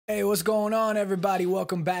Hey, what's going on, everybody?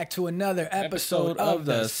 Welcome back to another episode of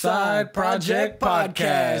the Side Project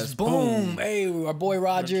Podcast. Boom. Hey, our boy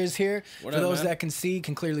Roger is here. For those that can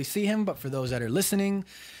clearly see him, but for those that are listening,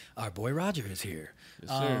 our boy Roger is here.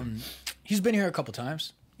 Yes, he's been here a couple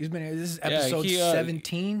times. He's been here. This is episode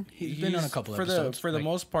 17. He's been on a couple episodes. For the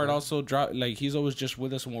most part, also he's always just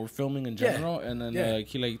with us when we're filming in general, and then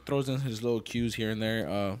he throws in his little cues here and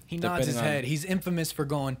there. He nods his head. He's infamous for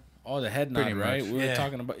going. Oh, the head nod, right? We were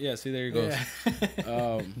talking about. Yeah, see, there he goes.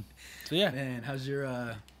 So yeah, man, how's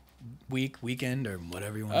your weekend, or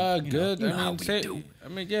whatever you want? Good.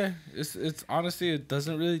 Yeah. It's honestly, it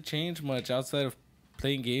doesn't really change much outside of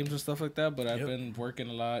playing games and stuff like that. But I've been working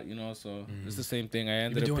a lot, so it's the same thing. I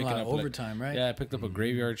ended up doing picking a lot of overtime, right? Yeah, I picked up a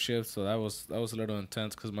graveyard shift, so that was a little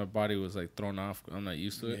intense because my body was thrown off. I'm not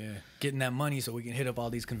used to it. Yeah, getting that money so we can hit up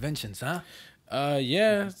all these conventions, huh?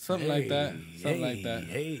 Yeah, something like that.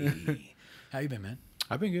 Hey, how you been, man?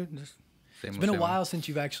 I've been good. It's been a while since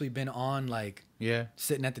you've actually been on,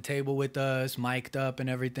 sitting at the table with us, mic'd up and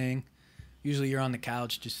everything. Usually you're on the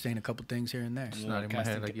couch just saying a couple things here and there. It's not in my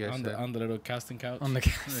head, on the little casting couch. On the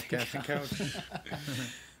casting couch.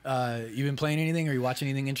 You been playing anything, or you watching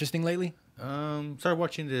anything interesting lately? Started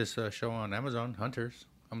watching this show on Amazon, Hunters.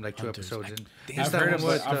 I'm 2 episodes in. I've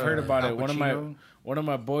heard about it. One of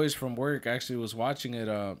my boys from work actually was watching it,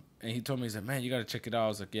 and he told me, he said, "Man, you gotta check it out." I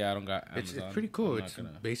was like, "Yeah, I don't got Amazon." It's pretty cool. It's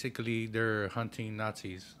basically they're hunting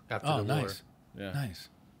Nazis after the war. Yeah, nice.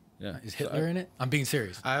 Yeah, is Hitler in it? I'm being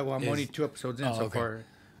serious. I'm only 2 episodes in so far.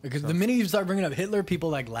 Because the minute you start bringing up Hitler,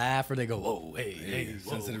 people laugh, or they go, "Whoa, hey,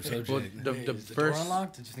 sensitive subject."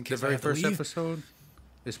 The very first episode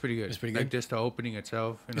is pretty good. It's pretty good. Just the opening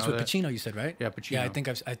itself. It's with Pacino, you said, right? Yeah, Pacino. Yeah,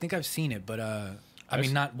 I think I've seen it, but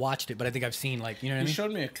not watched it, but I think I've seen what I mean. He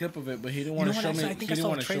showed me a clip of it, but he didn't want to show me. He didn't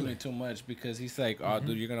want to show me too much because he's like, "Oh,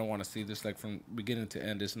 dude, you're gonna want to see this from beginning to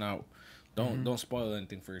end. It's not." Don't spoil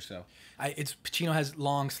anything for yourself. It's Pacino has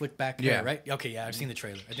long, slick back hair, right? Okay, yeah, I've seen the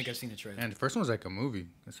trailer. I think I've seen the trailer. And the first one was like a movie.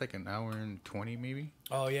 It's like an hour and 20 maybe.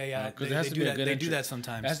 Oh yeah. Because they do that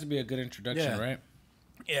sometimes. It has to be a good introduction, right?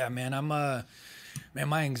 Yeah, man.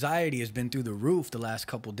 My anxiety has been through the roof the last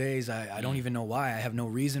couple days. I don't even know why. I have no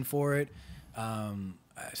reason for it.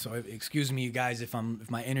 So excuse me, you guys, if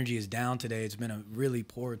my energy is down today. It's been a really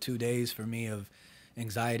poor 2 days for me of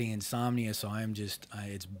anxiety, insomnia, so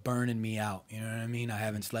it's burning me out. You know what I mean? I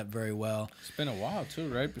haven't slept very well. It's been a while too,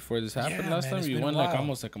 right? Before this happened last time, you went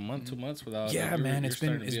almost a month, 2 months without. Yeah, man, it's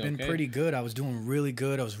been pretty good. I was doing really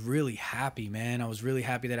good. I was really happy, man. I was really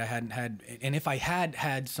happy that I hadn't had, and if I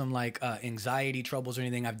had some anxiety troubles or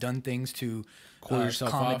anything, I've done things to cool yourself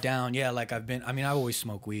calm off. it down. Yeah, I always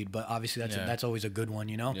smoke weed, but obviously that's always a good one,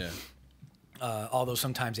 Yeah. Although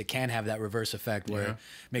sometimes it can have that reverse effect where it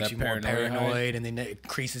makes you more paranoid, and then it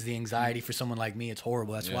increases the anxiety for someone like me. It's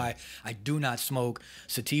horrible. That's why I do not smoke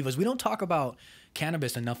sativas. We don't talk about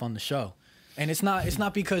cannabis enough on the show. And it's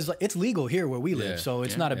not because it's legal here where we live, so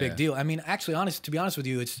it's not a big deal. I mean, actually, to be honest with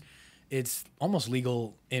you, it's almost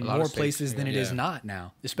legal in more places than it is not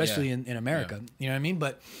now, especially in America. Yeah. You know what I mean?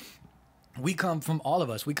 But we come from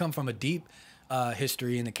a deep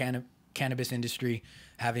history in the cannabis industry,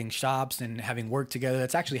 having shops and having worked together.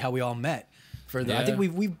 That's actually how we all met. I think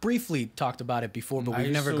we've briefly talked about it before, but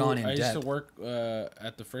we've never gone in depth. I used to work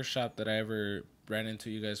at the first shop that I ever ran into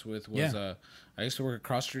you guys with was I used to work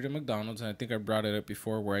across the street at McDonald's, and I think I brought it up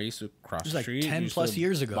before where I used to cross the street. 10 plus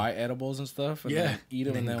years ago. Buy edibles and stuff, and then eat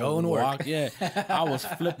them, and then go and walk. Work. Yeah, I was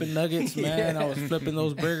flipping nuggets, man. I was flipping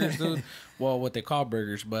those burgers, dude. Well, what they call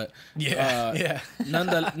burgers, but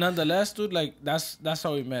nonetheless, dude, that's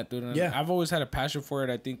how we met, dude. And I've always had a passion for it.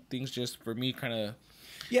 I think things just for me kind of.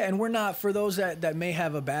 Yeah, and we're not, for those that may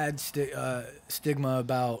have a bad stigma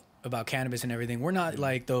about cannabis and everything, we're not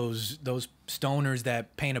like those stoners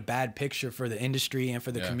that paint a bad picture for the industry and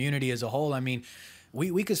for the community as a whole. I mean,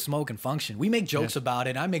 we could smoke and function. We make jokes about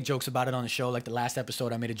it. I make jokes about it on the show. Like the last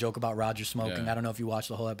episode, I made a joke about Roger smoking. I don't know if you watched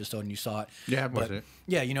the whole episode and you saw it. Yeah, I watched it.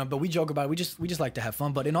 Yeah, but we joke about it. We just like to have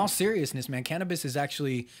fun. But in all seriousness, man, cannabis is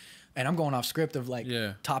actually, and I'm going off script of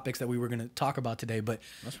topics that we were going to talk about today, but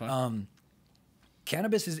that's fine.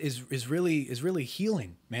 Cannabis is really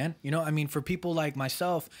healing, man. I mean, for people like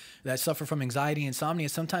myself that suffer from anxiety, insomnia,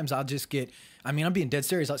 sometimes I'll just get, I'm being dead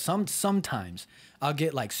serious. Sometimes I'll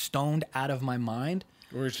get stoned out of my mind.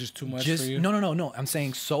 Or it's just too much for you? No. I'm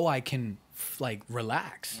saying so I can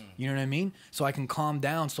relax. You know what I mean? So I can calm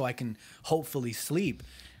down, so I can hopefully sleep.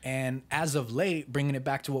 And as of late, bringing it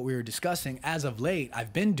back to what we were discussing, as of late,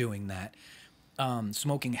 I've been doing that,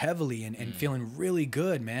 smoking heavily and feeling really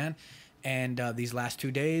good, man. And these last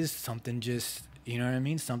 2 days, something just You know what I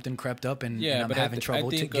mean? Something crept up, and I'm having trouble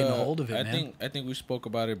getting a hold of it, man. I think we spoke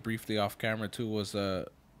about it briefly off camera too. Was that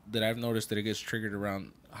I've noticed that it gets triggered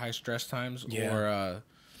around high stress times, or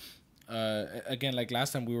again, like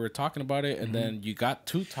last time we were talking about it, and then you got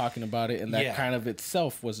to talking about it, and that kind of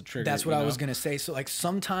itself was a trigger. That's what I was gonna say. So like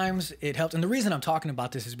sometimes it helps, and the reason I'm talking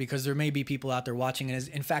about this is because there may be people out there watching, and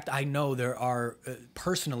in fact, I know there are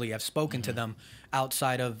personally. I've spoken to them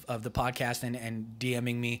outside of the podcast and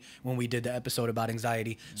DMing me when we did the episode about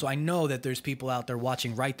anxiety. So I know that there's people out there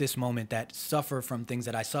watching right this moment that suffer from things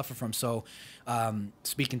that I suffer from. So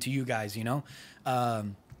speaking to you guys, you know,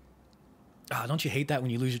 don't you hate that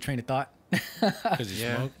when you lose your train of thought? Because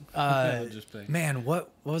you smoke? Man,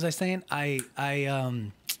 what was I saying?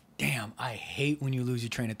 Damn, I hate when you lose your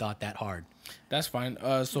train of thought that hard. That's fine.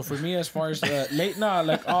 So for me, as far as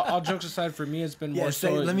all jokes aside, for me it's been more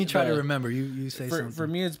so. Let me try to remember. You say something. For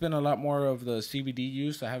me, it's been a lot more of the CBD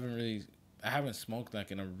use. I haven't smoked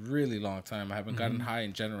like in a really long time. I haven't gotten high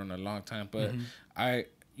in general in a long time. But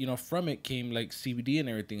from it came like CBD and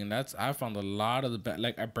everything, and I found a lot of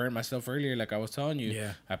like I burned myself earlier, like I was telling you.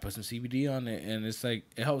 Yeah. I put some CBD on it, and it's like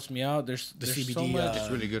it helps me out. There's CBD. So much, it's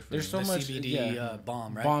really good for there's so much CBD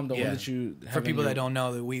bomb, right? Bomb, the one that you have. For people that don't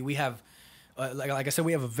know, that we have. Like I said,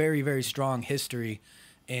 we have a very, very strong history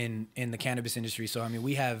in the cannabis industry. So I mean,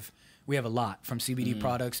 we have a lot, from CBD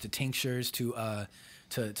products to tinctures to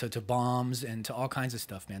bombs and to all kinds of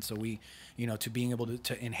stuff, man. So we, to being able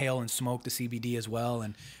to inhale and smoke the CBD as well,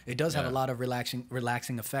 and it does have a lot of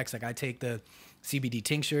relaxing effects. Like I take the CBD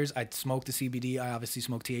tinctures, I smoke the CBD, I obviously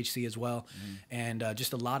smoke THC as well, and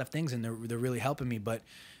just a lot of things, and they're really helping me. But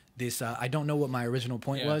this I don't know what my original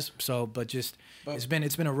point was, it's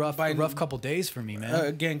been a rough couple days for me, man.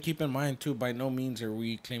 Again, keep in mind too, by no means are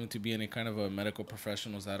we claiming to be any kind of a medical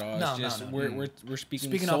professionals at all. No, it's just we're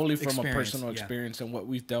speaking solely from a personal experience and what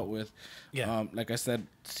we've dealt with. Like I said,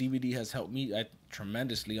 CBD has helped me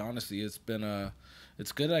tremendously. Honestly, it's been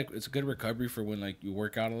it's good. Like it's a good recovery for when like you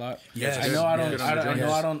work out a lot. Yes, I know I don't.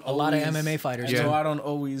 A lot of MMA fighters. I know I don't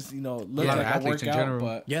always look like I work out,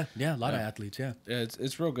 but a lot of athletes. Yeah,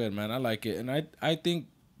 it's real good, man. I like it, and I think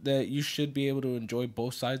that you should be able to enjoy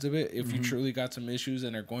both sides of it. If you truly got some issues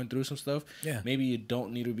and are going through some stuff, maybe you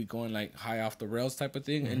don't need to be going like high off the rails type of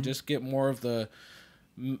thing, and just get more of the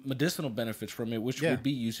medicinal benefits from it, which would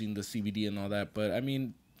be using the CBD and all that. But I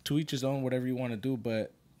mean, to each his own, whatever you want to do.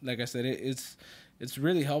 But like I said, it's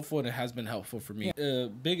really helpful, and it has been helpful for me. A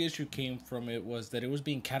big issue came from it was that it was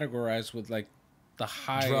being categorized with like the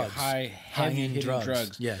heavy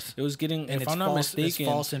drugs. Yes, it was getting. And if I'm not mistaken, it's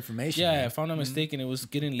false information. Yeah, if I'm not mistaken, it was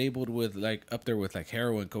getting labeled with like up there with like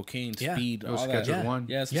heroin, cocaine, speed, all that. Schedule 1.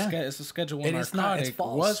 Yeah, it's a Schedule 1 and narcotic. It's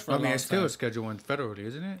false. It's still a Schedule 1 federally,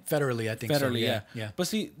 isn't it? Federally, I think. Federally, so. Yeah. But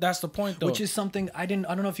see, that's the point, though. Which is something I don't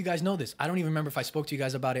know if you guys know this. I don't even remember if I spoke to you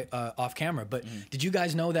guys about it off camera. But did you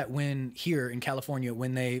guys know that when here in California,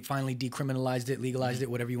 when they finally decriminalized it, legalized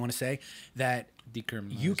it, whatever you want to say, that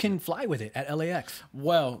you can fly with it at LAX.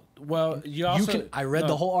 Well, you also. I read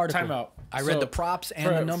the whole article. Time out. I read the props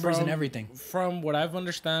and the numbers and everything. From what I've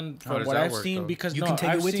understand, from what I've seen, because you can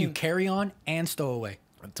take it with you, carry on and stow away.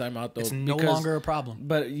 Time out though. It's no longer a problem.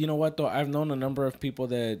 But you know what though? I've known a number of people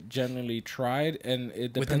that generally tried, and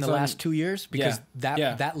it depends within the last 2 years, because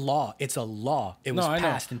that law, it's a law. It was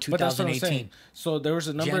passed in 2018. So there was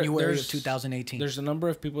a number January of 2018. There's a number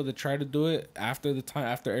of people that tried to do it after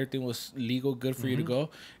everything was legal, good for you to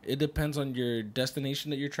go. It depends on your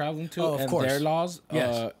destination that you're traveling to and their laws.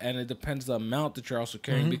 Yes. And it depends the amount that you're also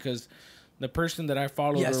carrying, because the person that I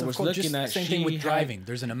followed was looking at. Same thing with driving.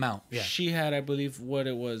 There's an amount. Yeah. She had, I believe, what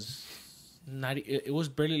it was, it was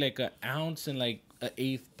barely like an ounce and like an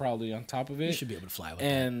eighth probably on top of it. You should be able to fly with that.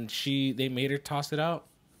 And they made her toss it out.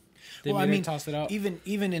 Toss it out.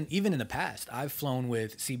 Even in the past, I've flown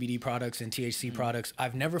with CBD products and THC products.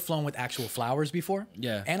 I've never flown with actual flowers before.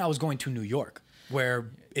 Yeah. And I was going to New York, where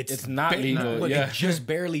it's not legal. It just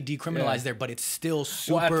barely decriminalized there, but it's still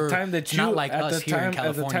super. Well, at the time that you, not like us here in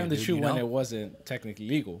California. At the time that you went, it wasn't technically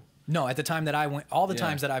legal. No, at the time that I went, all the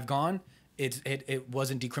times that I've gone, it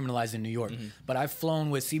wasn't decriminalized in New York. But I've flown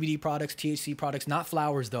with CBD products, THC products, not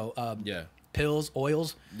flowers though. Pills,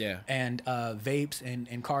 oils, and vapes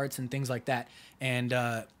and carts and things like that. And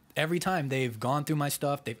every time they've gone through my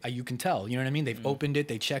stuff, you can tell. You know what I mean? They've opened it,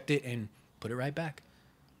 they checked it, and put it right back.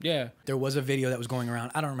 Yeah. There was a video that was going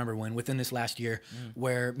around, I don't remember when, within this last year,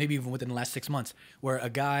 where maybe even within the last 6 months, where a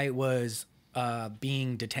guy was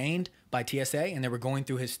being detained by TSA, and they were going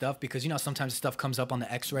through his stuff because, sometimes stuff comes up on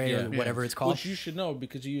the x-ray or whatever it's called. Which you should know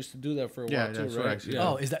because you used to do that for a while too, right?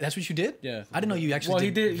 Oh, that's what you did? Yeah. I didn't know you actually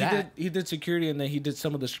did that. He did security, and then he did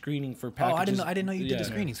some of the screening for packages. I didn't know you did the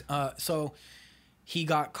screenings. So he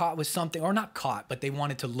got caught with something, or not caught, but they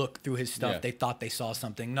wanted to look through his stuff. They thought they saw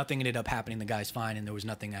something. Nothing ended up happening. The guy's fine, and there was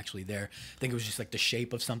nothing actually there. I think it was just like the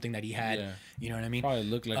shape of something that he had. You know what I mean? Probably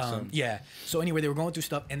looked like something. Yeah. So anyway, they were going through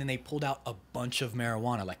stuff, and then they pulled out a bunch of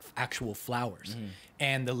marijuana, like actual flowers.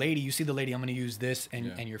 And the lady, you see the lady, I'm going to use this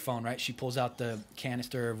and your phone, right? She pulls out the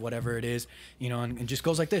canister of whatever it is, you know, and just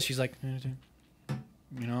goes like this. She's like...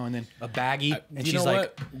 You know, and then a baggie, and she's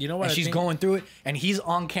like, you know what? And she's going through it, and he's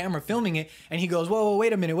on camera filming it, and he goes, whoa,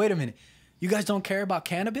 wait a minute. You guys don't care about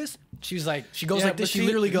cannabis? She's like, she goes like this. She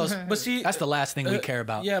literally goes, but see, that's the last thing we care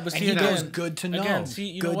about. Yeah, but see, and he goes, good to know. Again,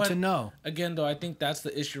 see, good to know. Again, though, I think that's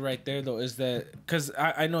the issue right there, though, is that because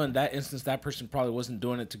I know in that instance that person probably wasn't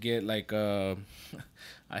doing it to get like I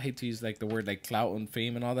hate to use like the word like clout and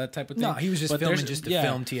fame and all that type of thing. No, he was just filming just to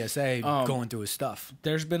film TSA going through his stuff.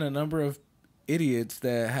 There's been a number of idiots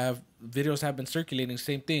that have videos have been circulating,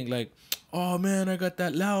 same thing, like, oh man, I got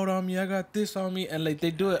that loud on me, I got this on me, and like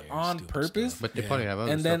they do it on purpose. But they probably have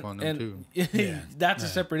other stuff on them too. That's a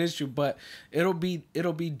separate issue, but it'll be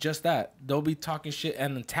just that they'll be talking shit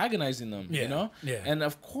and antagonizing them, you know. And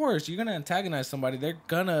of course you're gonna antagonize somebody, they're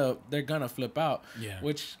gonna flip out.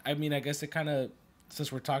 Which I mean, I guess it kind of, since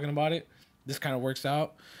we're talking about it, this kind of works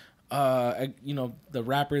out. You know, the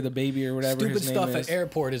rapper, the baby or whatever. Stupid his name stuff is. at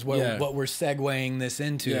airport is what we're segueing this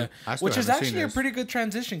into, which is actually a pretty good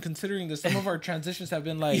transition considering that some of our transitions have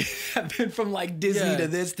been like have been from like Disney to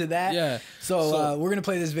this to that. So we're gonna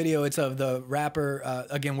play this video. It's of the rapper.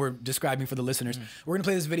 Again, we're describing for the listeners. We're gonna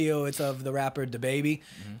play this video. It's of the rapper DaBaby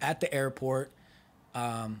at the airport.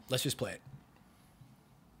 Let's just play it.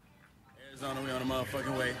 Arizona, we on the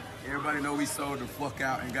motherfucking way. Everybody know we sold the fuck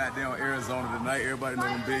out in goddamn Arizona tonight. Everybody know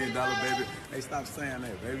them $1 billion baby. Hey, stop saying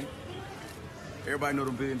that, baby. Everybody know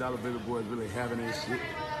them $1 billion baby boys really having that shit.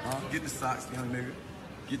 Get the socks, young nigga.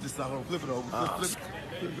 Get the socks over. Flip it over.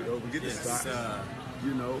 Flip it over. Get the socks.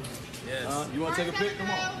 You know. Yes. You want to take a pic? Come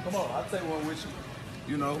on. I'll take one with you.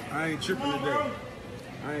 You know, I ain't tripping today.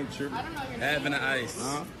 I ain't tripping. I don't know your name. Having the ice.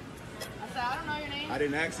 I don't know your name. I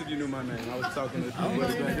didn't ask if you knew my name. I was talking to you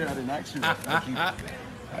right there. I didn't ask you. I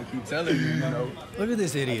keep telling you, you know. Look at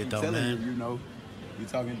this idiot, though, man. You know, you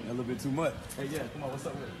talking a little bit too much. Hey, yeah, come on, what's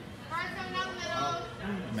up with it?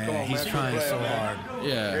 Man, he's trying so hard.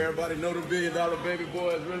 Yeah. Everybody know the $1 billion baby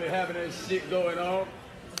boys really having that shit going on.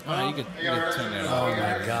 Oh, you could turn that off. Oh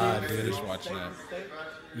my God, dude. Just watching that.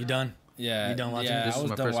 You done? Yeah, you done watching it? This I is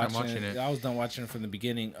was my done first time watching it. it. I was done watching it from the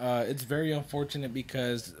beginning. It's very unfortunate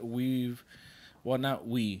because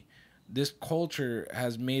this culture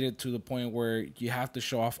has made it to the point where you have to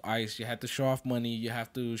show off ice, you have to show off money, you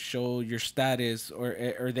have to show your status,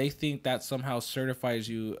 or they think that somehow certifies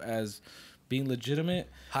you as being legitimate.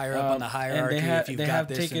 Higher up on the hierarchy if you've got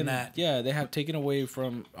this and that. Yeah, they have taken away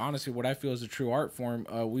from, honestly, what I feel is a true art form.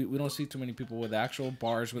 We don't see too many people with actual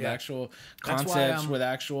bars, with actual concepts, with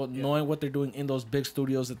actual knowing what they're doing in those big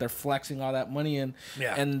studios that they're flexing all that money in,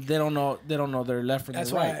 and they don't know their left from their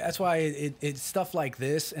right. That's why it's stuff like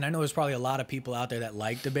this, and I know there's probably a lot of people out there that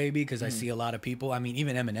like DaBaby because I see a lot of people. I mean,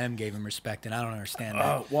 even Eminem gave him respect, and I don't understand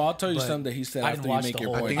that. Well, I'll tell you something that he said after you make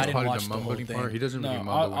your point. I think it's probably the mumbling part. He doesn't really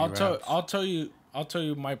mumble. I'll tell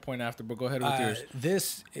you my point after, but go ahead with yours.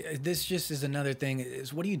 This just is another thing.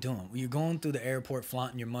 Is what are you doing? You're going through the airport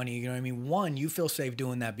flaunting your money. You know what I mean? One, you feel safe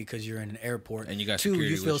doing that because you're in an airport. And you got Two,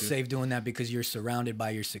 security you feel with you. safe doing that because you're surrounded by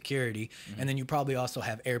your security. And then you probably also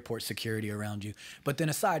have airport security around you. But then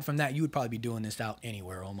aside from that, you would probably be doing this out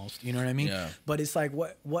anywhere almost. You know what I mean? Yeah. But it's like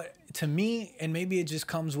what to me, and maybe it just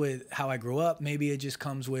comes with how I grew up. Maybe it just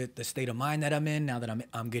comes with the state of mind that I'm in now that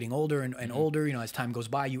I'm getting older and older. You know, as time goes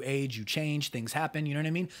by, you age, you change, things happen. You know what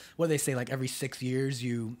I mean? What do they say? Like every 6 years,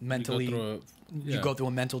 you mentally go through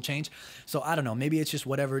a mental change. So I don't know. Maybe it's just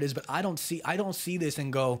whatever it is. But I don't see this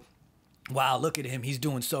and go, wow, look at him. He's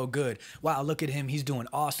doing so good. Wow, look at him. He's doing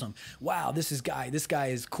awesome. Wow, this guy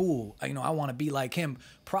is cool. You know, I want to be like him.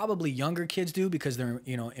 Probably younger kids do because they're,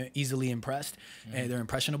 you know, easily impressed. They're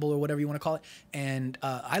impressionable or whatever you want to call it. And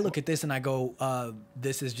I look at this and I go,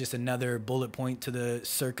 this is just another bullet point to the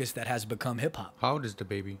circus that has become hip hop. How old is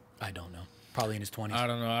DaBaby? I don't know. Probably in his 20s. I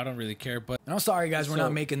don't know. I don't really care. But and I'm sorry, guys. We're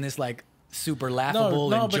not making this like super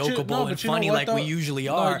laughable and jokeable and funny like we usually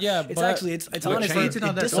are. It's actually it's honestly it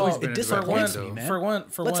disappoints me, man.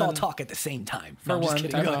 Let's all talk at the same time. For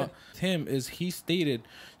one, him is he stated,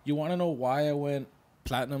 you want to know why I went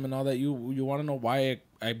platinum and all that? You want to know why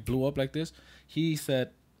I blew up like this? He said,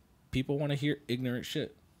 people want to hear ignorant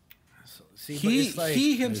shit. See,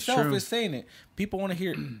 he himself is saying it. People want to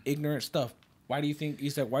hear ignorant stuff. Why do you think he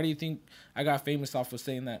said? Why do you think I got famous off of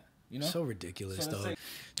saying that? You know, so ridiculous though. Did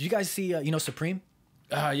you guys see? You know, Supreme.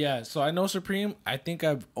 Yeah. So I know Supreme. I think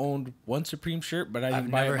I've owned one Supreme shirt, but I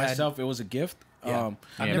didn't buy it myself. It was a gift. Yeah.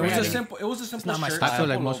 It was a simple shirt. I feel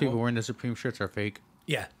like most people wearing the Supreme shirts are fake.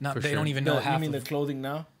 Yeah, they don't even know half. You mean the clothing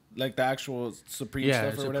now? Like the actual Supreme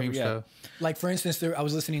stuff or whatever? Stuff. Like, for instance, I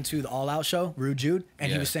was listening to the All Out show, Rude Jude,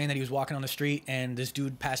 and he was saying that he was walking on the street and this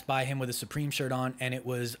dude passed by him with a Supreme shirt on, and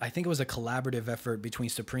I think it was a collaborative effort between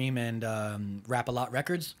Supreme and Rap-A-Lot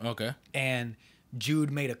Records. Okay. And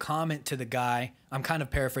Jude made a comment to the guy. I'm kind of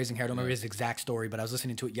paraphrasing here. I don't remember his exact story, but I was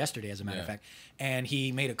listening to it yesterday, as a matter of fact. And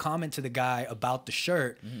he made a comment to the guy about the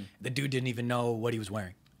shirt. The dude didn't even know what he was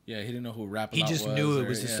wearing. Yeah, he didn't know who Rap-A-Lot was. He just knew it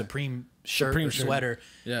was a Supreme shirt or sweater.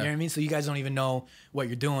 Yeah. You know what I mean? So you guys don't even know what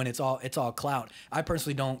you're doing. It's all clout. I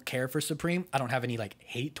personally don't care for Supreme. I don't have any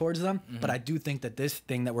hate towards them, but I do think that this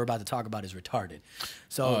thing that we're about to talk about is retarded.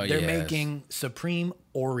 So they're making Supreme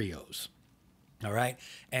Oreos. All right.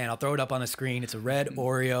 And I'll throw it up on the screen. It's a red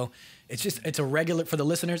Oreo. It's a regular, for the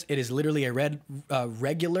listeners, it is literally a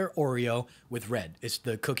regular Oreo with red.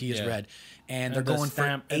 The cookie is red. And they're going for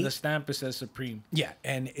 $8. And the stamp it says Supreme. Yeah.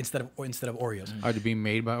 And instead of Oreos. Are they being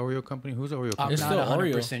made by Oreo company? Who's the Oreo company? I'm not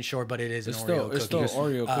 100% sure, but it is an Oreo cookie. It's still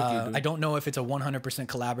Oreo cookie. I don't know if it's a 100%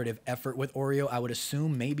 collaborative effort with Oreo. I would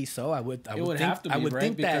assume maybe so. I would have to be,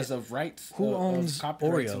 right? Because of rights. Who owns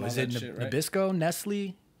Oreo? Is it Nabisco,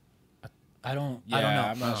 Nestle? I don't know.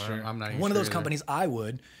 I'm not sure. I'm not even One of those either. companies I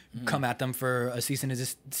would come at them for a cease and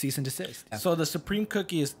desist. So the Supreme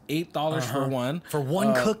cookie is $8 for one. For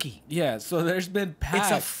one cookie. Yeah. So there's been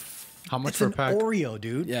packs. How much It's for a an pack? Oreo,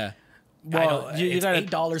 dude. Yeah. Well, Well, you it's got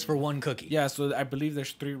 $8 for one cookie. Yeah. So I believe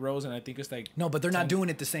there's 3 rows, and I think it's like No, but they're not doing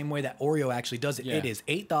it the same way that Oreo actually does it. Yeah. It is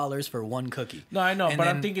 $8 for one cookie. No, I know, And but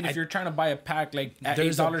I'm then thinking if you're trying to buy a pack like at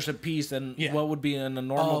 $8 a piece, then what would be in a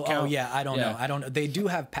normal count? Oh yeah, I don't know. I don't know. They do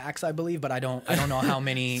have packs, I believe, but I don't know how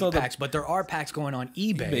many packs. But there are packs going on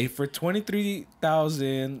eBay for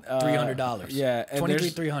 $23,300. $300. Yeah, and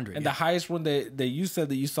 $23,300. And the highest one that you said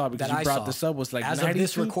that you saw because that you brought this up was like as of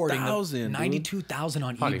this recording, $92,000 $92,000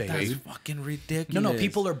 on Probably eBay. fake. That's fucking ridiculous. No,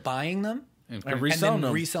 people are buying them and and reselling then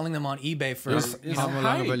them. reselling them on eBay for.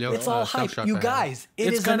 It's all hype. You guys,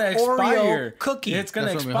 it is gonna an expire. Oreo cookie. It's gonna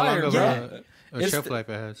That's what I mean. How long expire, of bro. a shelf life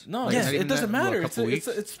it has. No, Like, not it even doesn't that, matter. a couple weeks?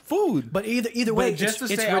 It's food. But either way, just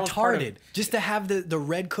it's to say I was part of retarded. Just to have the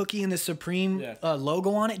red cookie and the Supreme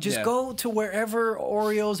logo on it. Just Yeah. go to wherever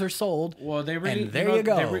Oreos are sold. Well, they really and there you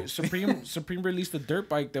go. Supreme released a dirt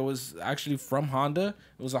bike that was actually from Honda.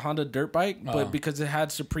 It was a Honda dirt bike, but because it had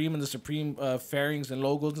Supreme and the Supreme fairings and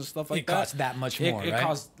logos and stuff like It cost that much more, It right?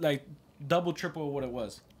 cost like double, triple what it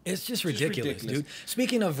was. It's just ridiculous, dude.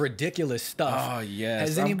 Speaking of ridiculous stuff, Oh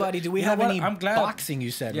yes. do we have any I'm glad. boxing? You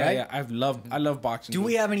said, Yeah, right? yeah. I love boxing. Do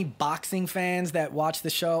we have any boxing fans that watch the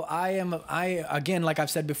show? I again, like I've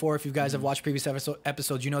said before, if you guys have watched previous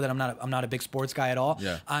episodes, you know that I'm not a big sports guy at all.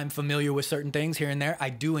 Yeah. I'm familiar with certain things here and there. I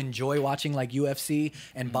do enjoy watching like UFC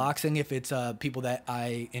and boxing if it's people that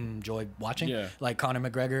I enjoy watching, like Conor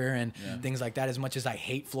McGregor and things like that. As much as I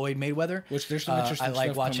hate Floyd Mayweather, Which there's some interesting I like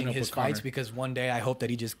stuff watching coming up his with fights Conor. because one day I hope that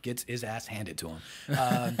he just gets his ass handed to him.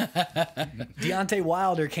 Deontay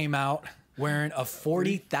Wilder came out wearing a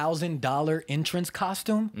 $40,000 entrance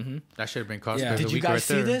costume. That should have been cosplay. Yeah. of the Did you week guys right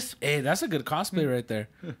see there. this? Hey, that's a good cosplay right there.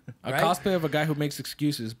 A Right? cosplay of a guy who makes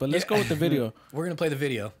excuses. But let's go with the video. We're gonna play the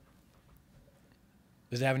video.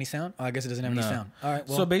 Does it have any sound? Oh, I guess it doesn't have any No. sound. All right.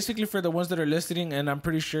 Well, So basically, for the ones that are listening, and I'm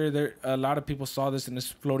pretty sure there a lot of people saw this and it's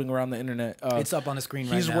floating around the internet. it's up on the screen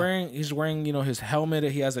right He's now. wearing his helmet.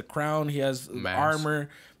 He has a crown. He has Mask. armor.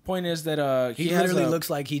 Point is that He literally looks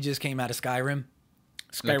like he just came out of Skyrim.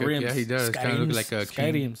 Skyrim. Yeah, he does. Kind of look like a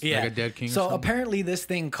king. Skyrims. Yeah. Like a dead king. or So something. apparently this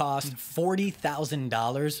thing cost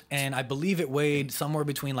 $40,000, and I believe it weighed somewhere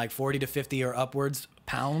between like 40 to 50 or upwards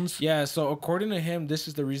pounds. Yeah. So according to him, this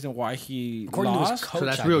is the reason why he According to his lost. coach, So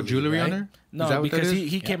that's I real believe, jewelry right? on there? Is No, that what because that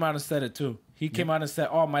is? he came out and said it too. He came out and said,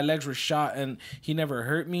 "Oh, my legs were shot, and he never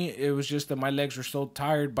hurt me. It was just that my legs were so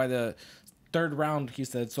tired by the 3rd round." He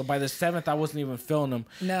said, "So by the 7th, I wasn't even feeling him."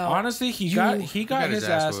 Now, Honestly, he got his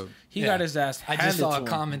ass. whooped. He got his ass. I just handed saw to a him.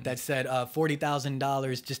 comment that said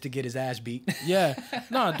 $40,000 just to get his ass beat. Yeah,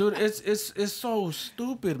 no, dude, it's so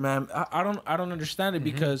stupid, man. I don't understand it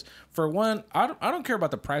because for one, I don't care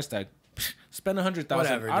about the price tag. Spend $100,000.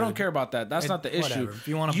 Whatever, I don't dude. care about that. That's not the issue. Whatever. If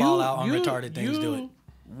you wanna ball out on retarded things, do it.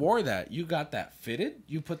 Wore that. You got that fitted.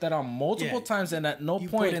 You put that on multiple Yeah. times, and at no You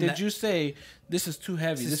point put in did that- you say this is too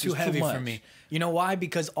heavy. This is too heavy much for me. You know why?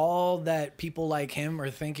 Because all that people like him are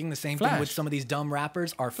thinking the same thing Flash. with some of these dumb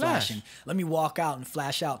rappers are Flash. flashing. Let me walk out and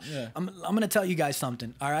flash out. Yeah. I'm going to tell you guys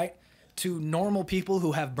something, all right? To normal people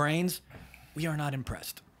who have brains, we are not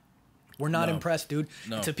impressed. We're not No. impressed, dude.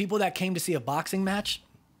 No. To people that came to see a boxing match,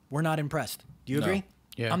 we're not impressed. Do you No. agree?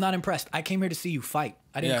 I'm not impressed. I came here to see you fight.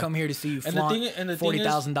 I didn't come here to see you flaunt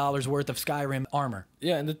 $40,000 worth of Skyrim armor.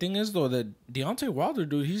 Yeah, and the thing is, though, that Deontay Wilder,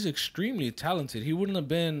 dude, he's extremely talented. He wouldn't have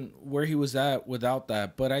been where he was at without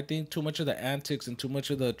that. But I think too much of the antics and too much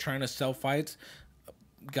of the trying to sell fights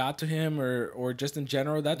got to him, or just in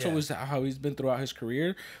general. That's always how he's been throughout his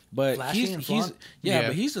career. But but he's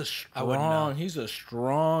a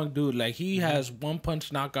strong dude. Like, he has one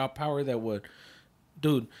punch knockout power that would.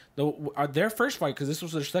 Dude, their first fight, because this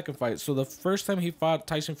was their second fight. So the first time he fought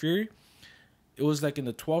Tyson Fury, it was like in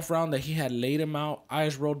the 12th round that he had laid him out,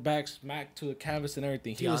 eyes rolled back, smacked to the canvas and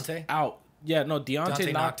everything. He was out. Yeah, no,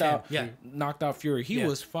 Deontay knocked out Fury. He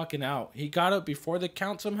was fucking out. He got up before the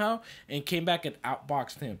count somehow and came back and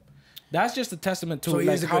outboxed him. That's just a testament to. So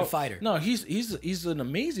he's a good fighter. No, he's an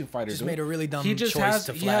amazing fighter. Just made a really dumb choice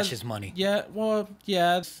to flash his money. Yeah, well,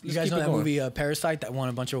 yeah. You guys know that movie Parasite that won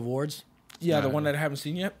a bunch of awards? Yeah, the one that I haven't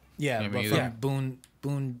seen yet. Yeah, but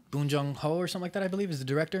from Boon Jung Ho or something like that, I believe, is the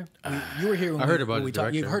director. You were here when I heard about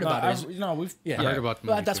it. You've heard about it. I heard about the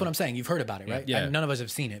movie. Well, that's what I'm saying. You've heard about it, right? Yeah. None of us have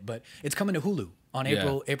seen it, but it's coming to Hulu on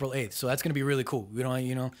April 8th. So that's gonna be really cool. We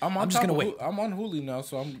don't, I'm just gonna wait. I'm on Hulu now,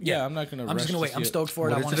 so I'm not gonna. I'm just gonna wait. I'm stoked for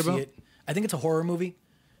it. I want to see it. I think it's a horror movie.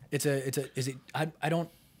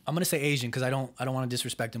 I'm gonna say Asian because I don't want to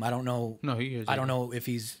disrespect him. I don't know. No, he is. I don't know if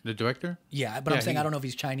he's the director. Yeah, but I'm saying I don't know if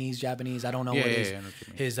he's Chinese, Japanese. I don't know what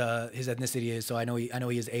his ethnicity is. So I know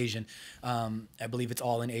he is Asian. I believe it's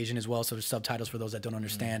all in Asian as well. So there's subtitles for those that don't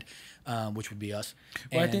understand, which would be us.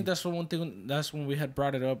 Well, I think that's the one thing. That's when we had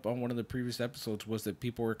brought it up on one of the previous episodes, was that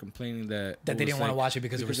people were complaining that they didn't want to watch it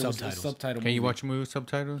because it was subtitles. Can you watch a movie with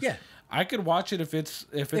subtitles? Yeah. I could watch it if it's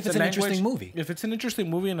an interesting movie. If it's an interesting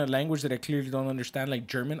movie in a language that I clearly don't understand, like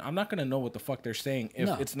German, I'm not gonna know what the fuck they're saying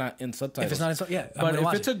if it's not in subtitles. If it's not in but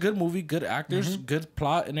if it's a good movie, good actors, good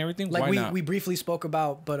plot and everything, like why not? We briefly spoke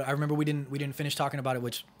about, but I remember we didn't finish talking about it,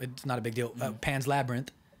 which it's not a big deal. Pan's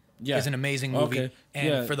Labyrinth. Is an amazing movie. Okay.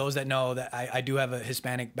 And for those that know that I do have a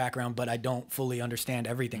Hispanic background, but I don't fully understand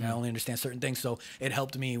everything. I only understand certain things. So it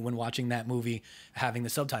helped me when watching that movie having the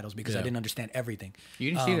subtitles because I didn't understand everything.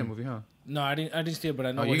 You didn't see that movie, huh? No, I didn't see it, but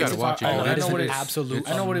I know you gotta watch it. It is an absolute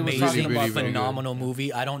amazing, really phenomenal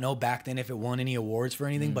movie. I don't know back then if it won any awards for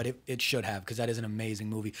anything, but it should have because that is an amazing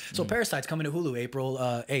movie. So Parasite's coming to Hulu April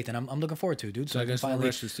 8th, and I'm looking forward to it, dude. So I guess finally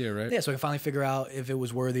rush to see it, right? Yeah, so I can finally figure out if it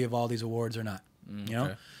was worthy of all these awards or not. You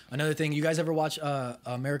know. Another thing, you guys ever watch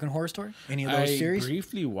American Horror Story? Any of those series? I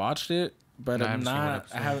briefly watched it, but I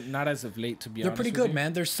have not as of late, to be honest. They're pretty good,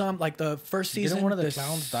 man. There's some, like the first season. Didn't one of the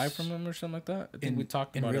clowns die from him or something like that? I think we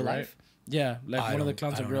talked about it, right? Life? Yeah, like one of the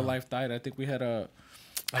clowns in real life died. I think we had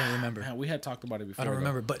I don't remember. We had talked about it before. I don't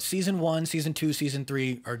remember. But season 1, season 2, season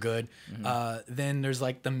 3 are good. Then there's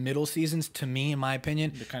like the middle seasons, to me, in my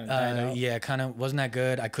opinion. They kind of died out. Yeah, kind of wasn't that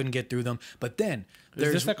good. I couldn't get through them. But then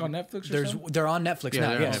is this like on Netflix or something? They're on Netflix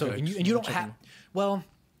now. Yeah. So and you don't have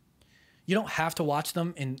you don't have to watch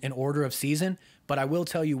them in order of season. But I will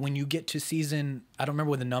tell you, when you get to season, I don't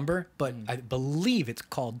remember what the number, but I believe it's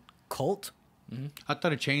called Cult. I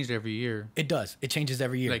thought it changed every year. It does. It changes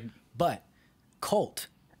every year. But Cult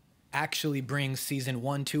actually brings season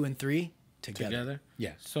 1, 2, and 3 together.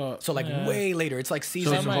 Yeah. So like way later. It's like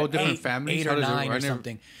season it's a whole different family? 8 or 9 or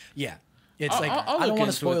something. Yeah. It's I don't want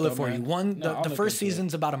to spoil it for you. The first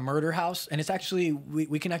season's about a murder house, and it's actually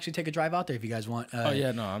we can actually take a drive out there if you guys want.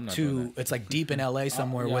 I'm not. It's like deep in LA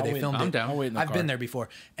somewhere where they filmed it. I'm down. I've been there before.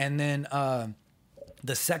 And then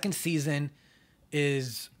the second season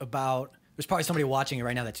is about. There's probably somebody watching it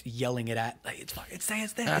right now that's yelling it at. Like, it's saying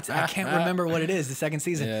it's there. I can't remember what it is. The second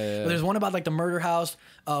season. But there's one about like the murder house,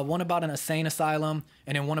 one about an insane asylum,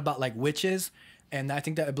 and then one about like witches. And I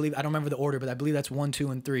think that I don't remember the order, but I believe that's 1,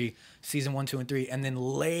 2, and 3, season 1, 2, and 3. And then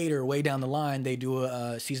later, way down the line, they do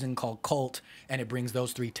a season called Cult, and it brings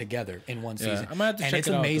those 3 together in one season. I'm gonna have to check it's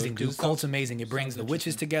it amazing, out, dude. Cult's amazing. It brings the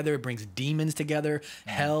witches together. It brings demons together.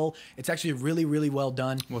 Hell. It's actually really, really well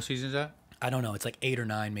done. What season is that? I don't know. It's like 8 or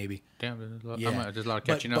 9, maybe. Damn, there's a lot of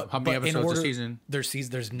catching up. How many episodes a season?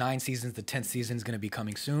 There's 9 seasons. The 10th season is going to be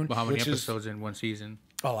coming soon. But how many episodes in one season?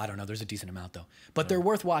 Oh, I don't know. There's a decent amount though. But they're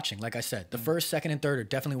worth watching. Like I said, the first, second, and third are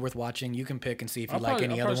definitely worth watching. You can pick and see if you like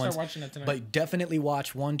any other ones. But definitely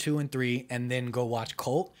watch 1, 2, and 3, and then go watch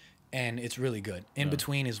Cult. And it's really good. In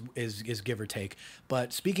between is give or take.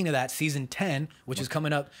 But speaking of that, season 10, which is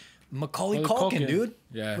coming up. Macaulay Culkin, dude.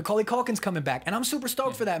 Yeah. Macaulay Culkin's coming back. And I'm super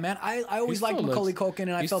stoked for that, man. I always liked Macaulay Culkin,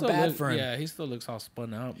 and I felt bad for him. Yeah, he still looks all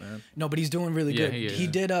spun out, man. No, but he's doing really good. He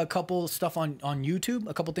did a couple stuff on YouTube,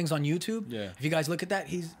 a couple things on YouTube. Yeah. If you guys look at that,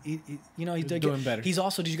 he's doing better. He's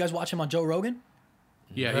also, did you guys watch him on Joe Rogan?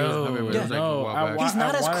 Yeah, he was, I remember. It was like he's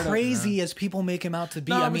not as crazy as people make him out to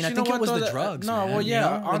be. I mean, I think it was the drugs. No, man. well, yeah.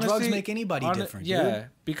 Honestly, the drugs make anybody different. Yeah,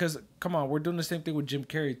 because come on, we're doing the same thing with Jim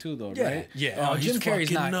Carrey too, though, right? Yeah. Oh, Jim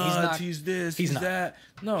Carrey's not nuts. He's this. He's that.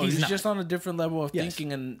 No, he's just on a different level of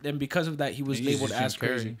thinking, and because of that, he was labeled as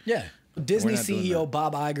crazy. Yeah. Disney CEO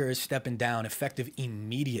Bob Iger is stepping down effective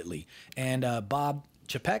immediately, and Bob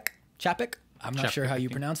Chapek, I'm not sure how you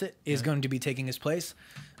pronounce it, is going to be taking his place.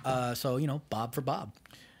 So Bob for Bob.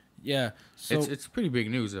 Yeah, so it's pretty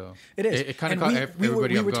big news though. It is. It kind of caught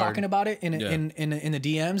everybody we were off guard. talking about it in the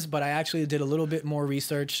DMs, but I actually did a little bit more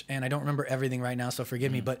research, and I don't remember everything right now, so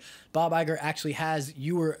forgive me. But Bob Iger actually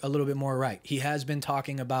you were a little bit more right. He has been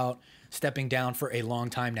talking about stepping down for a long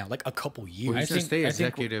time now, like a couple years. Well, he's going to stay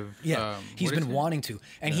executive. He's been wanting to,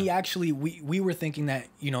 and he actually we were thinking that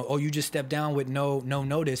you just stepped down with no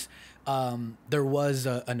notice. There was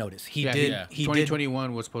a notice. He did.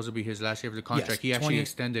 2021 was supposed to be his last year of the contract. Yes, he actually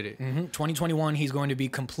extended it. 2021, he's going to be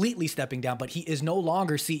completely stepping down, but he is no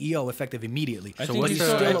longer CEO effective immediately. So he's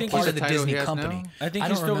still a part of the Disney company. I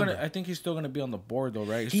think he's still going to be on the board though,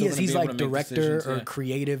 right? He's like director or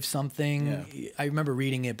creative something. Yeah. I remember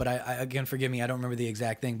reading it, but I again, forgive me, I don't remember the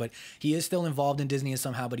exact thing. But he is still involved in Disney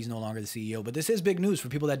somehow, but he's no longer the CEO. But this is big news for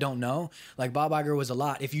people that don't know. Like Bob Iger was a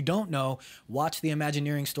lot. If you don't know, watch the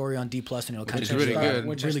Imagineering story on D+, and it'll kind of really good.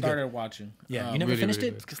 Which I started watching. Yeah, you never finished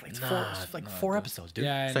it? It's like four episodes, dude.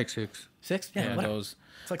 Yeah, it's like 6. 6? Yeah, those.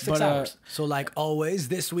 It's like 6 hours. So like always,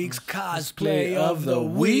 this week's cosplay of the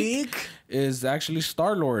week is actually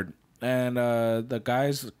Star-Lord. And the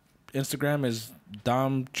guy's Instagram is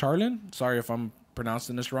Dom Charlin. Sorry if I'm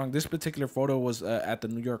pronouncing this wrong. This particular photo was at the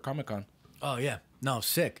New York Comic Con. Oh, yeah. No,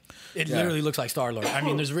 sick. It literally looks like Star-Lord. I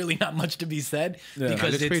mean, there's really not much to be said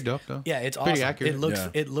because it's pretty dope, though. Yeah, it's pretty awesome. accurate.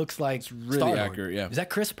 It looks like it's really Star-Lord. accurate. Yeah. Is that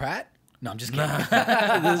Chris Pratt? No, I'm just kidding. This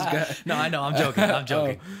guy. No, I know. I'm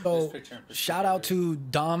joking. So, shout out to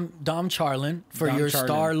Dom Charlin for your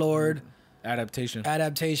Star-Lord adaptation.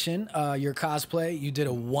 Your cosplay. You did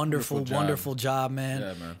a wonderful job, man.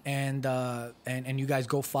 Yeah, man. And you guys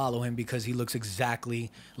go follow him because he looks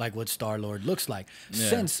exactly like what Star-Lord looks like. Yeah.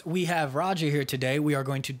 Since we have Roger here today, we are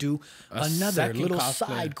going to do another little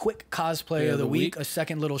quick cosplay of the week, a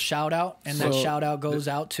second little shout out, and that shout out goes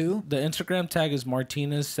out to the Instagram tag is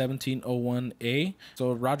Martinez1701A.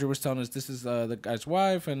 So Roger was telling us this is the guy's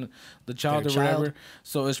wife and the child or whatever.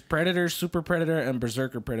 So it's Predator, Super Predator, and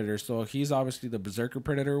Berserker Predator. So he's obviously the Berserker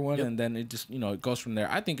Predator one, and then it just it goes from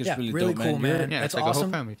there. I think it's really dope, cool, man. Yeah, that's like awesome. A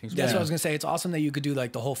whole family thing. That's what I was gonna say. It's awesome that you could do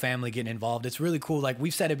like the whole family getting involved. It's really cool. Like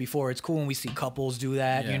we've said it before. It's cool when we see couples do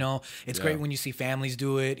that. It's great when you see families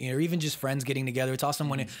do it. Or even just friends getting together. It's awesome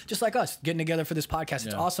when just like us getting together for this podcast.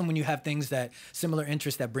 It's awesome when you have things that similar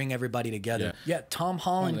interests that bring everybody together. Yeah, Tom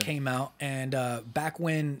Holland came out, and back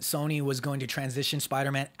when Sony was going to transition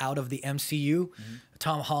Spider-Man out of the MCU,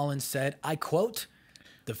 Tom Holland said, I quote,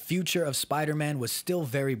 "The future of Spider-Man was still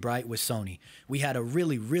very bright with Sony. We had a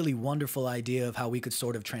really, really wonderful idea of how we could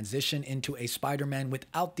sort of transition into a Spider-Man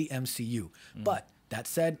without the MCU. But that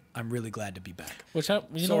said, I'm really glad to be back." Which,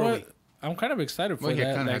 you know what? I'm kind of excited for that. He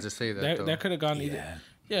kind of has to say that, though. That could have gone either.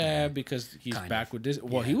 Yeah, because he's back with this.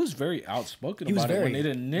 Well, he was very outspoken about it when it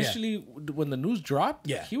initially, when the news dropped.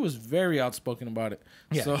 Yeah, he was very outspoken about it.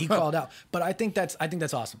 Yeah, so, he called out. But I think that's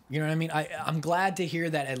awesome. You know what I mean? I'm glad to hear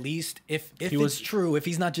that at least if it's true, if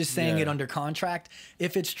he's not just saying it under contract,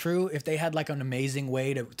 if it's true, if they had like an amazing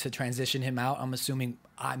way to transition him out, I'm assuming.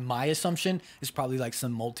 My assumption is probably like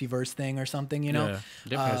some multiverse thing or something, Yeah,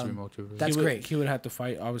 definitely has to be multiverse. That's great. He would have to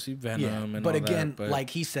fight, obviously, Venom and but all again, that. But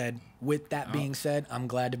like he said, with that being said, I'm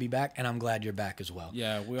glad to be back, and I'm glad you're back as well.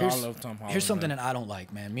 Yeah, we all love Tom Holland. Here's something that I don't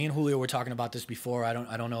like, man. Me and Julio were talking about this before. I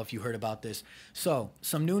don't know if you heard about this. So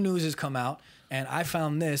some new news has come out, and I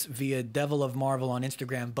found this via Devil of Marvel on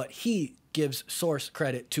Instagram, but he gives source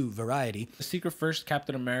credit to Variety. The Secret First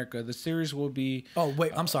Captain America. The series will be... Oh,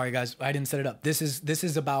 wait. I'm sorry, guys. I didn't set it up. This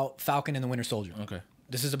is about Falcon and the Winter Soldier. Okay.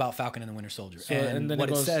 This is about Falcon and the Winter Soldier. So, and then what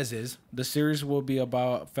it says is... The series will be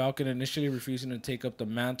about Falcon initially refusing to take up the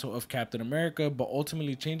mantle of Captain America, but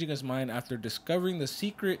ultimately changing his mind after discovering the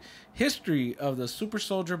secret history of the super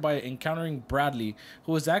soldier by encountering Bradley,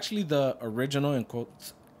 who is actually the original, in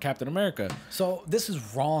quotes, Captain America. So this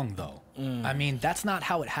is wrong, though. I mean, that's not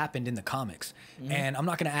how it happened in the comics. And I'm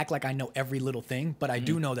not going to act like I know every little thing, but I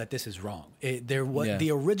do know that this is wrong.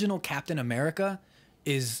 The original Captain America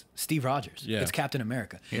is Steve Rogers. Yeah. It's Captain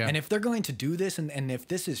America. Yeah. And if they're going to do this, and if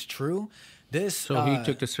this is true, So he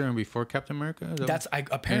took the serum before Captain America?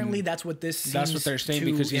 Apparently that's what this seems that's what they're saying,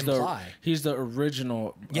 because he's the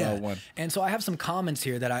original one. And so I have some comments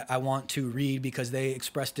here that I want to read because they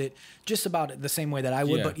expressed it just about the same way that I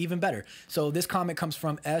would, but even better. So this comment comes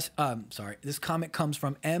from M.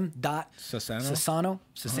 Sasano.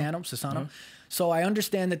 So I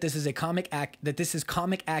understand that this is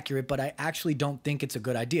comic accurate, but I actually don't think it's a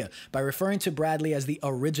good idea. By referring to Bradley as the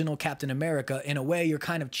original Captain America, in a way, you're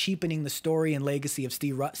kind of cheapening the story and legacy of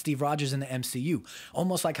Steve Rogers in the MCU.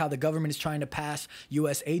 Almost like how the government is trying to pass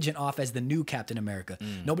U.S. Agent off as the new Captain America.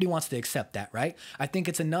 Nobody wants to accept that, right? I think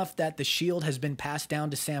it's enough that the shield has been passed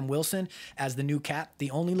down to Sam Wilson as the new Cap. The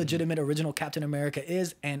only legitimate original Captain America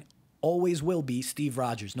is and always will be Steve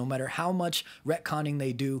Rogers, no matter how much retconning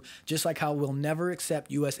they do, just like how we'll never accept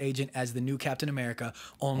U.S. Agent as the new Captain America,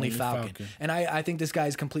 only Falcon. And I think this guy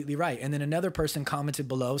is completely right. And then another person commented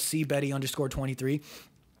below, CBetty_23,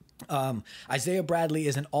 Isaiah Bradley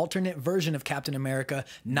is an alternate version of Captain America,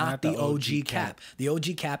 not the OG Cap. The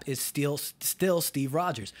OG Cap is still Steve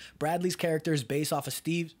Rogers. Bradley's character is based off of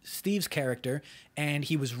Steve's character, and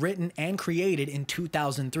he was written and created in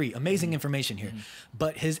 2003. Amazing information here.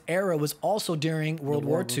 But his era was also during World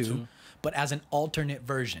War II, but as an alternate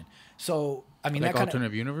version. So I mean, like that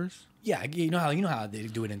alternate universe. Yeah, you know how they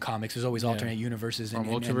do it in comics. There's always alternate universes and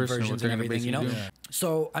versions and everything. You know,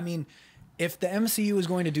 so I mean, if the MCU is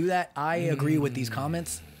going to do that, I agree with these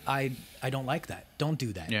comments. I don't like that. Don't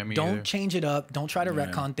do that. Yeah, don't change it up. Don't try to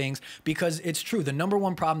retcon things, because it's true. The number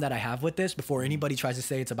one problem that I have with this, before anybody tries to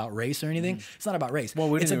say it's about race or anything, it's not about race. Well,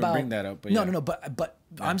 we didn't even bring that up. But no. But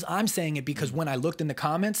I'm saying it because when I looked in the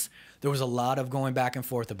comments, there was a lot of going back and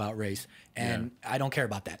forth about race, and I don't care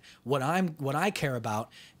about that. What I care about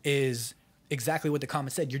is exactly what the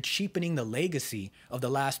comment said. You're cheapening the legacy of the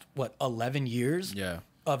last 11 years. Yeah.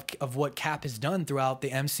 Of what Cap has done throughout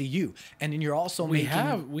the MCU, and then you're also we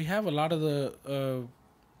have a lot of the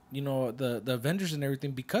the Avengers and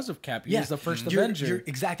everything because of Cap. He was the first Avenger.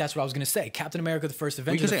 Exactly, that's what I was gonna say. Captain America, the first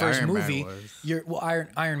Avenger, the first movie.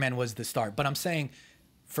 Iron Man was the start, but I'm saying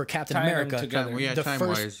for Captain America,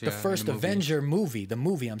 the first Avenger movie, the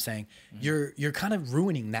movie I'm saying, you're kind of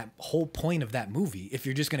ruining that whole point of that movie if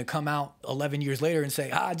you're just gonna come out 11 years later and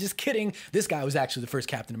say, just kidding, this guy was actually the first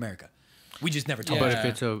Captain America. We just never told But if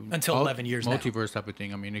it's until 11 years multiverse type of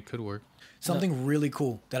thing, I mean, it could work. Something really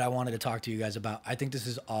cool that I wanted to talk to you guys about. I think this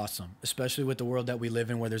is awesome, especially with the world that we live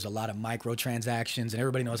in, where there's a lot of microtransactions, and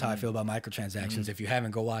everybody knows how I feel about microtransactions. If you haven't,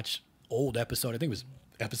 go watch old episode. I think it was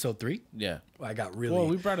episode 3. Yeah, I got really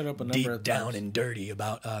we brought it up a number deep of down times. and dirty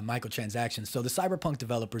about microtransactions. So the Cyberpunk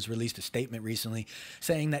developers released a statement recently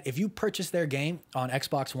saying that if you purchase their game on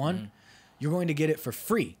Xbox One, you're going to get it for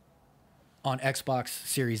free on Xbox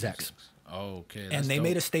Series X. Oh, okay. And they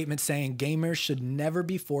made a statement saying gamers should never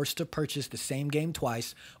be forced to purchase the same game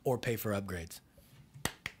twice or pay for upgrades.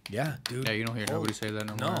 Yeah, dude. Yeah, you don't hear nobody say that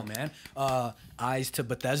no more. No, man. Eyes to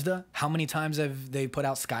Bethesda. How many times have they put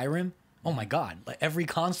out Skyrim? Oh my God! Like every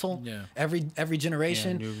console, every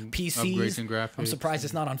generation, PCs. Upgrades and graphics. I'm surprised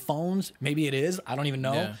it's not on phones. Maybe it is. I don't even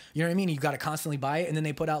know. Yeah. You know what I mean? You got to constantly buy it, and then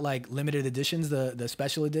they put out like limited editions, the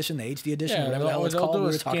special edition, the HD edition, whatever the hell it's called. We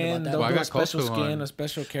were talking about that. Well, I got a special skin, a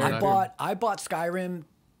special character. I bought Skyrims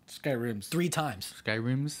 3 times.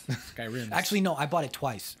 Skyrims. Actually, no, I bought it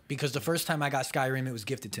twice because the first time I got Skyrim, it was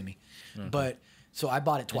gifted to me, but. So I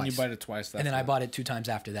bought it twice. And you bought it twice. And then I bought it 2 times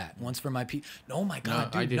after that. Once for my Oh my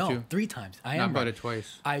God, dude, no. 3 times. I bought it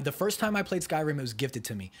twice. The first time I played Skyrim, it was gifted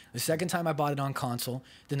to me. The second time I bought it on console.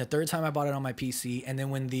 Then the third time I bought it on my PC. And then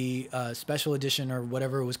when the special edition or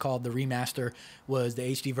whatever it was called, the remaster, was the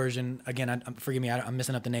HD version. Again, forgive me, I'm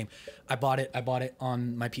messing up the name. I bought it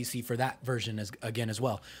on my PC for that version as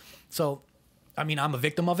well. So, I mean, I'm a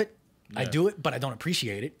victim of it. Yeah. I do it, but I don't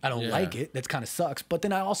appreciate it. I don't like it. That kind of sucks. But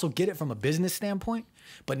then I also get it from a business standpoint,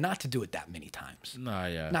 but not to do it that many times.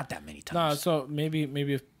 Not that many times. No, so maybe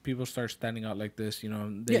if people start standing out like this,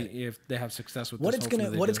 if they have success with what it's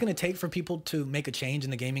gonna take for people to make a change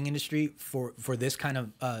in the gaming industry for this kind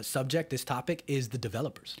of subject, this topic, is the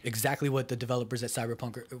developers. Exactly what the developers at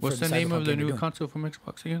Cyberpunk. What's the name of the new console from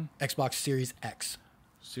Xbox again? Xbox Series X.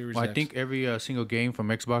 I think every single game from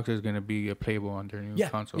Xbox is going to be playable on their new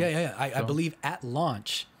console. Yeah. I believe at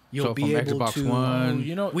launch you'll be able Xbox to.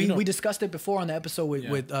 One, we discussed it before on the episode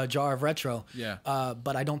with Jar of Retro. Yeah.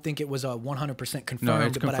 But I don't think it was 100% confirmed. No,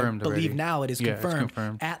 it's confirmed. But I believe already. now it is confirmed. It's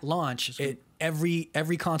confirmed. At launch.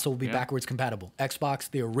 Every console will be backwards compatible.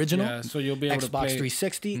 Xbox, the original. So you'll be able Xbox to play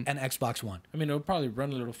 360 and Xbox One. I mean, it'll probably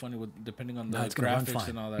run a little funny depending on the graphics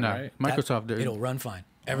and all that, right? Microsoft did. It'll run fine.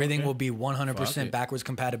 Everything will be 100% backwards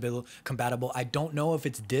compatible. I don't know if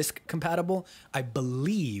it's disc compatible. I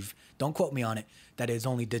believe, don't quote me on it, that it's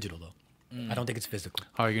only digital though. I don't think it's physical.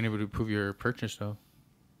 How are you going to be able to prove your purchase though?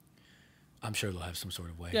 I'm sure they'll have some sort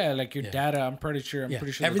of way. Yeah, like your data. I'm pretty sure.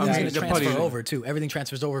 Everything's going to transfer over too. Everything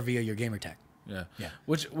transfers over via your gamer tag. Yeah.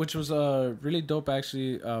 Which was really dope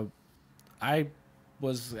actually. I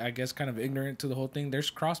was, I guess, kind of ignorant to the whole thing. There's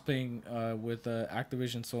cross-playing with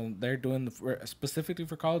Activision, so they're doing specifically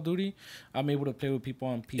for Call of Duty. I'm able to play with people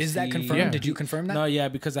on PC. Is that confirmed? Yeah. Did you confirm that? No, yeah,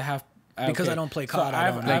 because I have. Because I don't play COD.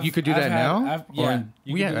 I don't like you could do that now. I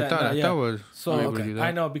thought it was. So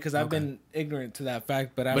I know because I've been ignorant to that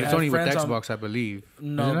fact, but it's only with Xbox, I believe.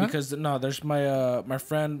 No, because there's my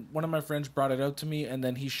friend. One of my friends brought it up to me, and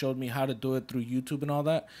then he showed me how to do it through YouTube and all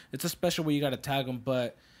that. It's a special way you got to tag him,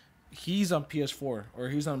 but he's on PS4 or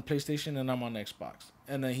he's on PlayStation, and I'm on Xbox,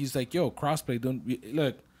 and then he's like, "Yo, crossplay,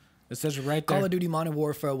 look." It says it right there. Call of Duty Modern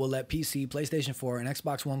Warfare will let PC, PlayStation 4, and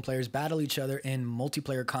Xbox One players battle each other in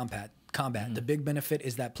multiplayer combat. The big benefit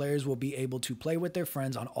is that players will be able to play with their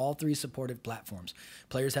friends on all 3 supported platforms.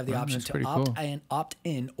 Players have the option to opt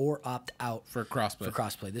in or opt out for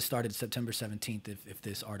crossplay. This started September 17th, if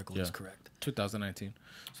this article is correct. 2019.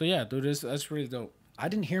 So yeah, dude, that's really dope. I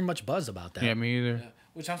didn't hear much buzz about that. Yeah, me either. Yeah.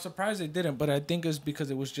 Which I'm surprised they didn't, but I think it's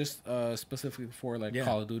because it was just specifically for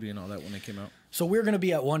Call of Duty and all that when they came out. So we're going to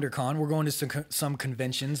be at WonderCon. We're going to some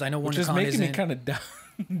conventions. I know WonderCon isn't... Which is making me kind of down.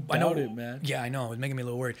 I know it, man. Yeah, I know. It's making me a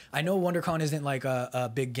little worried. I know WonderCon isn't like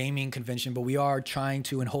a big gaming convention, but we are trying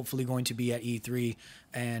to and hopefully going to be at E3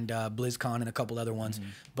 and BlizzCon and a couple other ones.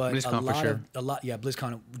 But BlizzCon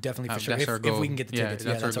BlizzCon definitely for sure. That's our goal. If we can get the tickets,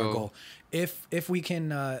 that's our goal. If we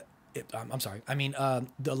can, I'm sorry. I mean, a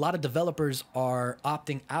lot of developers are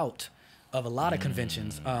opting out of a lot of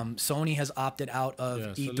conventions. Sony has opted out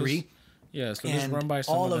of E3. So and run by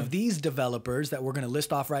some all of these developers that we're going to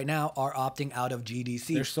list off right now are opting out of GDC.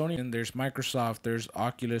 There's Sony, and there's Microsoft, there's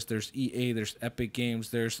Oculus, there's EA, there's Epic Games,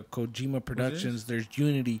 there's Kojima Productions, there's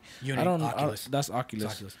Unity. Oculus. That's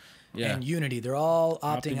Oculus. Yeah. And Unity. They're all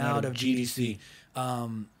opting out of GDC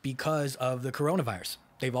because of the coronavirus.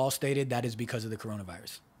 They've all stated that is because of the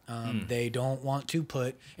coronavirus. They don't want to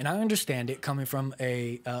put, and I understand it coming from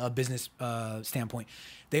a business standpoint,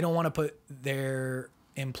 they don't want to put their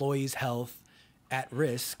employees' health at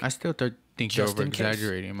risk. I still think you're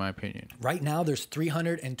over-exaggerating, in my opinion. Right now, there's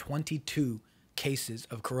 322 cases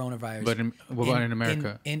of coronavirus. But what about in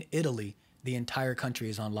America? In Italy, the entire country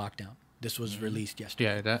is on lockdown. This was released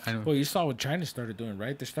yesterday. Yeah, I know. Well, you saw what China started doing,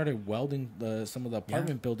 right? They started welding some of the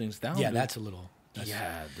apartment buildings down. Yeah, that's a little... dude,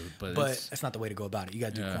 but that's not the way to go about it. You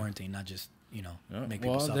got to do quarantine, not just, make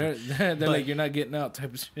people suffer. They're like, you're not getting out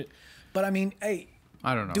type of shit. But I mean, hey...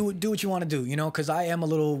 I don't know. Do what you want to do, because I am a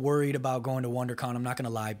little worried about going to WonderCon. I'm not going to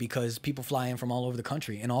lie, because people fly in from all over the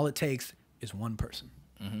country, and all it takes is one person.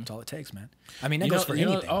 That's all it takes, man. I mean, that goes for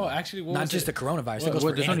anything. Actually, not just the coronavirus. It goes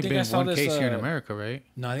for there's only been one case here in America, right?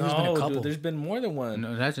 No, I think there's been a couple. Dude, there's been more than one.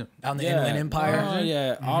 No, that's on the Inland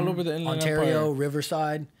Empire. All over the Inland Ontario, Empire.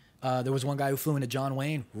 Riverside. There was one guy who flew into John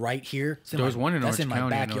Wayne right here. There was one in Orange That's in my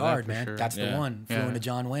County, backyard, that man. sure. That's the one. Flew into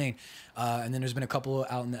John Wayne. And then there's been a couple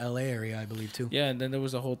out in the LA area, I believe, too. Yeah, and then there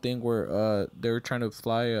was a whole thing where they were trying to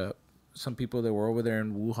fly some people that were over there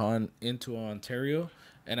in Wuhan into Ontario.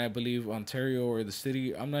 And I believe Ontario or the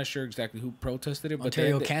city, I'm not sure exactly who protested it. But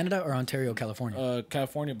Ontario, Canada, or Ontario, California?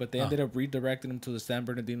 California, but they ended up redirecting them to the San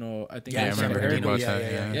Bernardino, I think. Yeah, I remember hearing about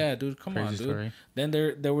that. Yeah, dude, come on, dude. Story. Then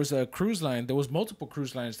there was a cruise line. There was multiple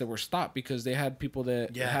cruise lines that were stopped because they had people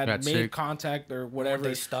that had made sick. Contact or whatever.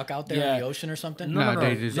 They stuck out there in the ocean or something? No,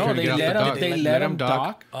 they let them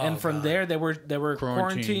dock. And from there, they were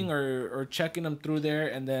quarantining or checking them through there,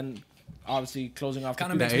 and then obviously closing off.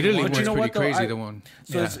 Kind of Italy was pretty crazy. The one.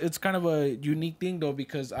 So it's kind of a unique thing though,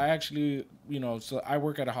 because I actually, so I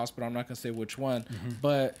work at a hospital. I'm not gonna say which one,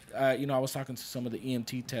 but I was talking to some of the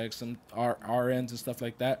EMT techs, some RNs and stuff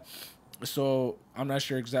like that. So I'm not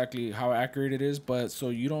sure exactly how accurate it is, but so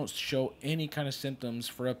you don't show any kind of symptoms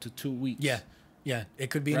for up to 2 weeks. Yeah,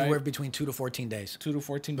 it could be anywhere between 2 to 14 days. 2 to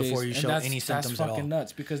 14 days before you show any symptoms at all. That's fucking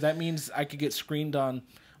nuts, because that means I could get screened on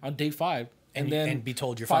day 5. And then and be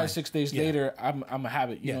told you're 5-6 days later, I'm a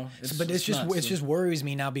habit. You know, but it's just worries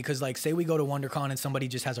me now, because like, say we go to WonderCon and somebody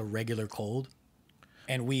just has a regular cold,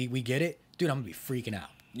 and we get it, dude, I'm gonna be freaking out.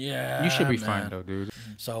 Yeah, you should be fine though, dude.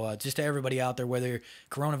 So just to everybody out there, whether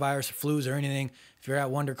coronavirus, flus, or anything, if you're at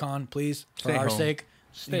WonderCon, please, for our sake,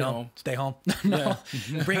 Stay home. Stay home. No.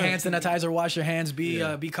 Bring hand sanitizer. Wash your hands.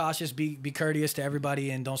 Be cautious. Be courteous to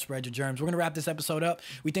everybody, and don't spread your germs. We're gonna wrap this episode up.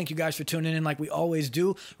 We thank you guys for tuning in, like we always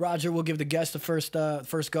do. Roger, we'll give the guests the first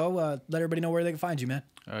go. Let everybody know where they can find you, man.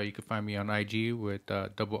 You can find me on IG with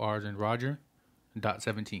double R's and Roger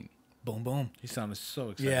 .17. Boom, boom. He sounded so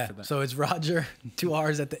excited for that. So it's Roger, 2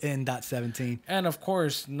 R's at the end, .17. And of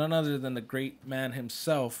course, none other than the great man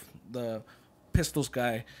himself, the Pistols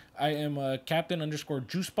guy. I am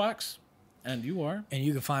Captain_Juicebox, and you are. And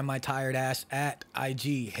you can find my tired ass at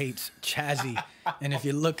IG Hates Chazzy. And if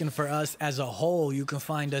you're looking for us as a whole, you can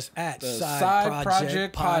find us at the Side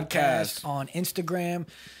Project Podcast on Instagram,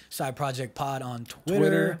 Side Project Pod on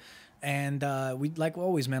Twitter. And we, like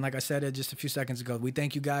always, man, like I said just a few seconds ago, we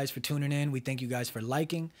thank you guys for tuning in. We thank you guys for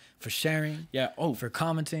liking, for sharing, for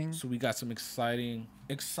commenting. So we got some exciting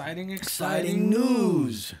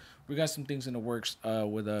news. We got some things in the works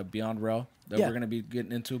with Beyond Rail that we're going to be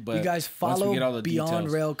getting into. But you guys follow Beyond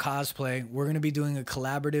details, Rail Cosplay. We're going to be doing a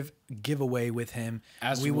collaborative giveaway with him.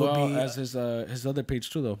 As his other page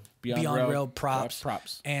too, though. Beyond Rail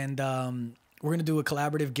Props. And we're going to do a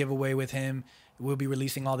collaborative giveaway with him. We'll be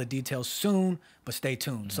releasing all the details soon, but stay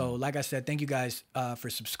tuned. Mm-hmm. So like I said, thank you guys for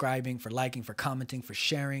subscribing, for liking, for commenting, for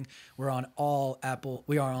sharing. We are on all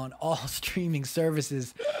streaming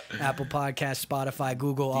services, Apple Podcasts, Spotify,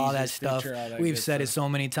 Google, all that stuff. We've said it so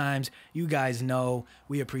many times. You guys know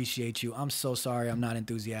we appreciate you. I'm so sorry I'm not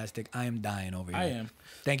enthusiastic. I am dying over here. I am.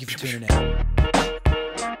 Thank you for tuning in.